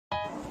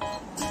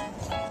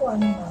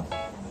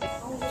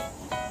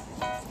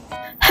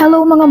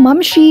Hello mga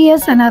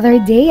momshies, another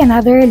day,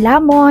 another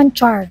lamon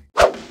char.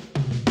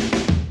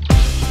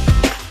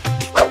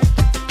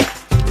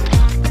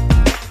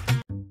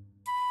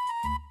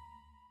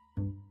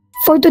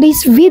 For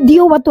today's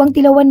video, watuang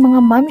tilawan mga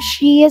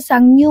momshies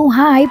ang new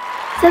hype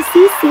sa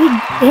sisig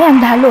and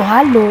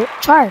halo-halo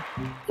char.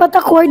 But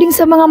according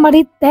sa mga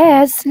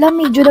marites,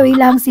 medyo daw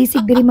ilang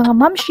sisig diri mga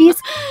momshies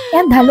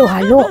and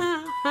halo-halo.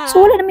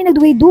 So wala namin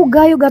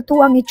nagduway-dugay o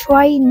gato ang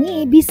i-try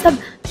ni bisag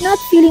not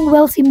feeling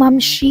well si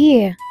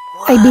momshi.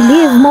 I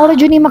believe maura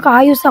dyan ni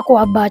makaayos ako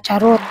aba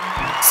charot.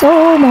 So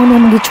mauna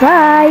naman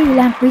i-try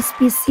ilang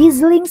crispy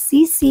sizzling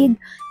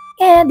sisig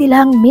and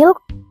ilang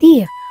milk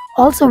tea.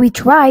 Also we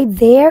tried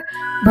their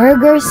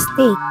burger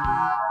steak.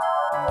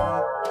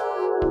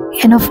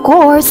 And of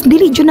course,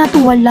 dili dyan nato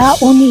wala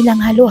o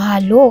nilang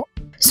halo-halo.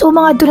 So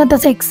mga doon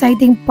na sa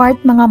exciting part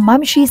mga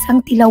momshies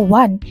ang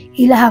tilawan,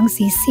 ilahang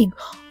sisig.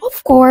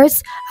 Of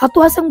course,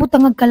 ato asang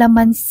butang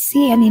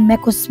kalamansi and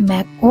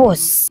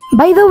imekos-mekos.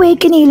 By the way,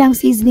 kinilang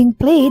sizzling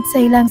plate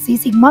sa ilang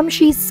sisig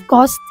momshies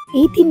cost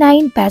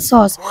 89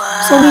 pesos.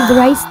 So with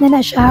rice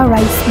na siya,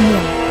 rice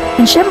meal.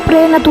 And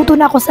syempre, natuto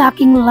na ako sa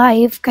aking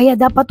life, kaya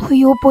dapat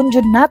huyupon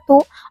dyan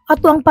nato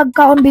ato ang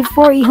pagkaon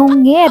before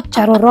ihungit,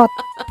 charorot.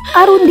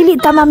 Aron dili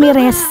ta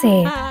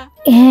mamirese.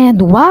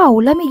 And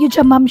wow, lami yun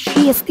siya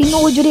momshies,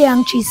 tinuod yun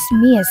ang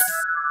chismis.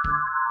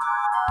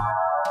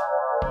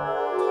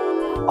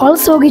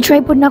 Also,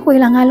 gitry po na ko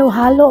ilang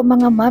halo-halo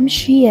mga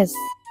momshies.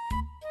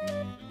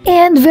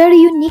 And very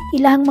unique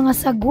ilang mga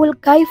sagul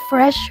kay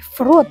fresh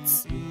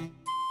fruits.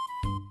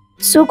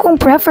 So kung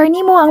prefer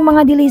nimo ang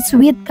mga dili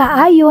sweet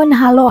kaayon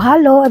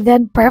halo-halo,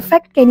 then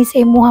perfect kay ni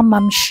sa imuha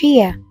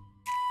momshi.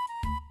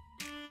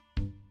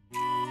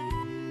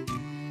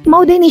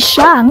 Mao din ni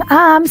siya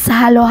ang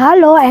sa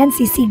halo-halo and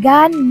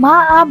sisigan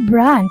maa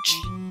branch.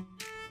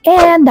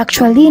 And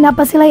actually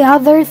napa sila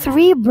other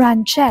 3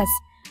 branches.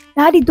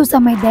 Na dito sa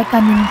may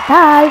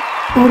Decamintal,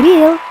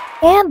 Turil,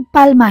 and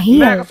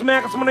Palmahil.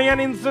 Mekas mo na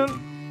yan, Inson.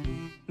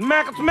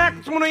 Mekas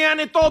mo na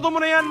yan, todo mo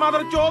na yan,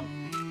 mother chod.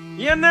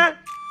 Yan na.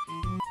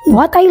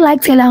 What I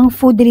like silang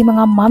food diri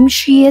mga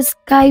momshies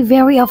kay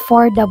very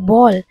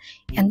affordable.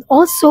 And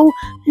also,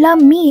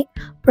 lami.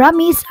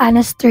 Promise,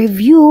 honest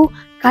review,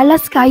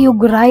 kalas kayo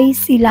gray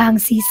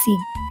silang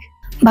sisig.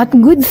 But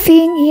good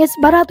thing is,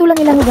 barato lang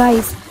ilang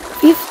guys,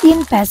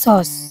 15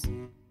 pesos.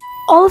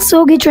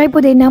 Also, gitry po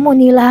din namo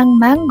nilang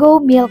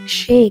mango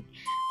milkshake.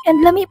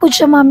 And lami po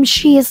siya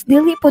momshies,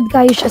 dili po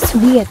kayo siya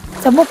sweet.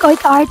 Sa mukha ay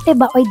kaarte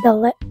ba ay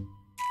dali.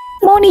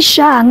 Mo ni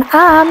siya ang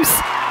AMS,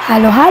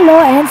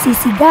 halo-halo and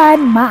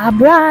sisigan, maa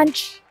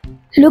branch.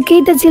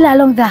 Located sila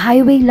along the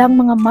highway lang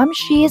mga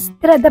momshies,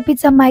 tira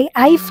dapit sa may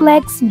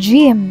iFlex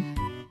Gym.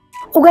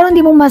 O ganon di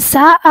mo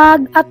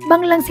masaag at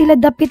bang lang sila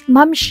dapit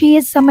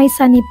momshies sa may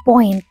Sunny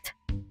Point.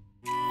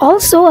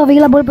 Also,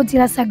 available po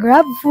sila sa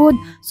GrabFood.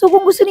 So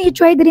kung gusto niyo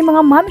i-try din mga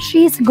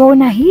momshies, go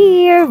na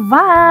here.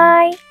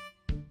 Bye!